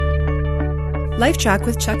LifeTrac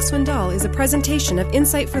with Chuck Swindoll is a presentation of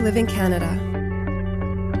Insight for Living Canada.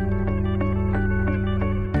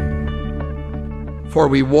 For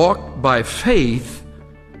we walk by faith,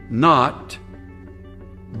 not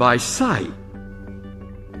by sight.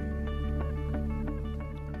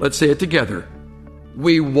 Let's say it together.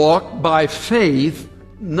 We walk by faith,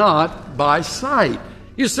 not by sight.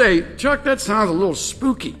 You say, Chuck, that sounds a little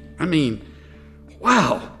spooky. I mean,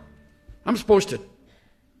 wow. I'm supposed to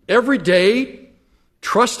every day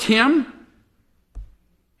trust Him,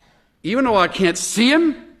 even though I can't see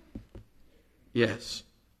Him? Yes.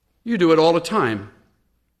 You do it all the time.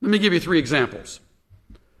 Let me give you 3 examples.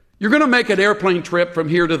 You're going to make an airplane trip from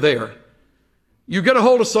here to there. You get a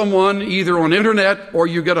hold of someone either on internet or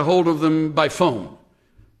you get a hold of them by phone.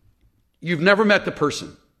 You've never met the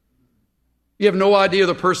person. You have no idea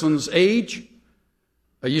the person's age.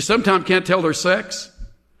 You sometimes can't tell their sex.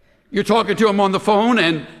 You're talking to them on the phone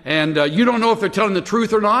and you don't know if they're telling the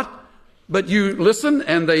truth or not, but you listen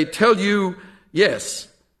and they tell you, yes,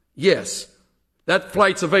 that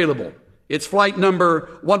flight's available. It's flight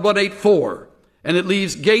number 1184 and it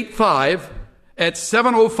leaves gate 5 at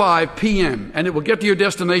 7:05 p.m. and it will get to your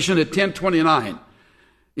destination at 10:29.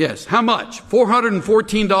 Yes, how much?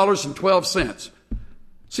 $414.12.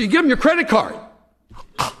 So you give them your credit card.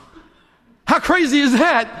 How crazy is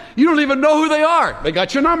that? You don't even know who they are. They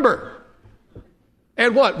got your number.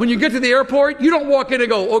 And what? When you get to the airport, you don't walk in and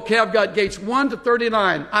go, okay, I've got gates 1 to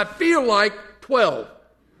 39. I feel like 12.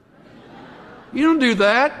 You don't do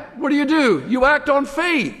that. What do? You act on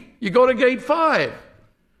faith. You go to gate 5.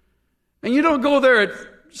 And you don't go there at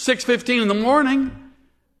 6:15 in the morning.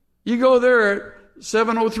 You go there at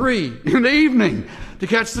 7:03 in the evening to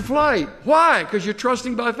catch the flight. Why? Because you're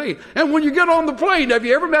trusting by faith. And when you get on the plane, have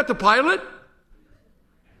you ever met the pilot?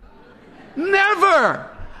 Never.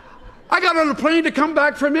 I got on a plane to come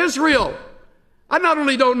back from Israel. I not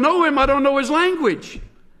only don't know him, I don't know his language.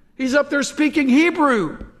 He's up there speaking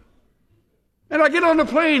Hebrew. And I get on the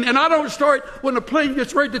plane, and I don't start, when the plane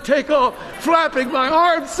gets ready to take off, flapping my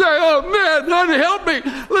arms, saying, oh man, honey, help me.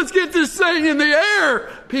 Let's get this thing in the air.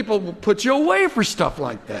 People will put you away for stuff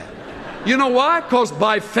like that. You know why? Because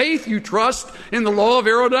by faith you trust in the law of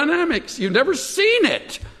aerodynamics. You've never seen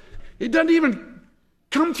it. It doesn't even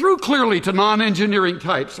come through clearly to non-engineering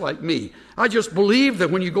types like me. I just believe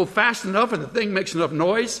that when you go fast enough and the thing makes enough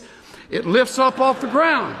noise, it lifts up off the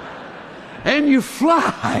ground. And you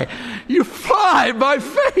fly by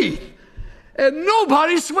faith. And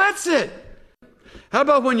nobody sweats it. How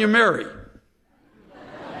about when you're married?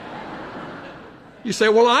 You say,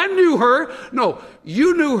 well, I knew her. No,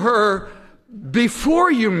 you knew her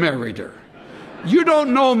before you married her. You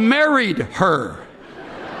don't know married her.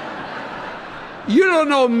 You don't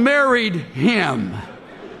know married him.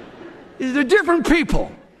 They're different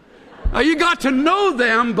people. Now, you got to know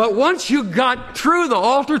them, but once you got through the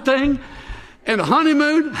altar thing and the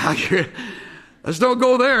honeymoon, let's don't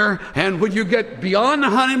go there. And when you get beyond the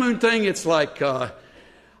honeymoon thing, it's like, I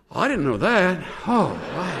didn't know that. Oh,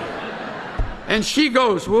 wow. And she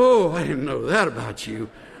goes, whoa, I didn't know that about you.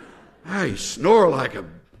 You snore like a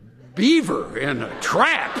beaver in a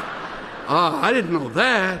trap. I didn't know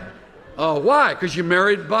that. Why? Because you're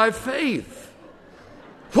married by faith.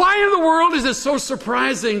 Why in the world is it so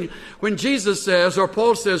surprising when Jesus says, or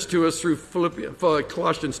Paul says to us through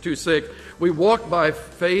Colossians 2:6, we walk by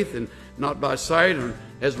faith and not by sight, and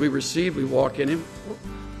as we receive, we walk in Him?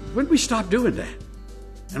 When did we stop doing that?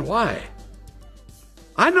 And why?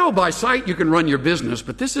 I know by sight you can run your business,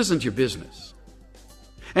 but this isn't your business.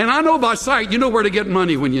 And I know by sight you know where to get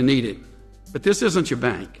money when you need it, but this isn't your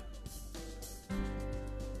bank.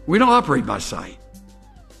 We don't operate by sight.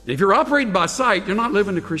 If you're operating by sight, you're not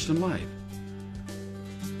living the Christian life.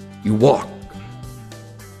 You walk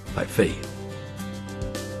by faith.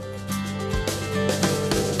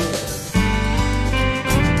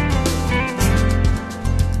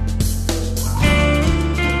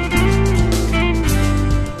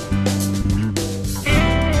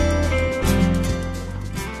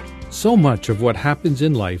 So much of what happens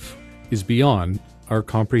in life is beyond our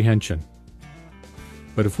comprehension.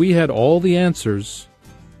 But if we had all the answers,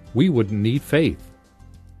 we wouldn't need faith.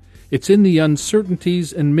 It's in the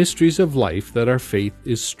uncertainties and mysteries of life that our faith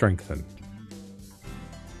is strengthened.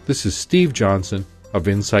 This is Steve Johnson of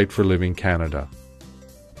Insight for Living Canada.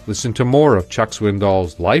 Listen to more of Chuck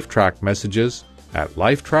Swindoll's LifeTrac messages at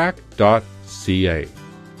lifetrac.ca.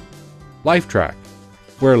 LifeTrac,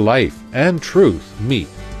 where life and truth meet.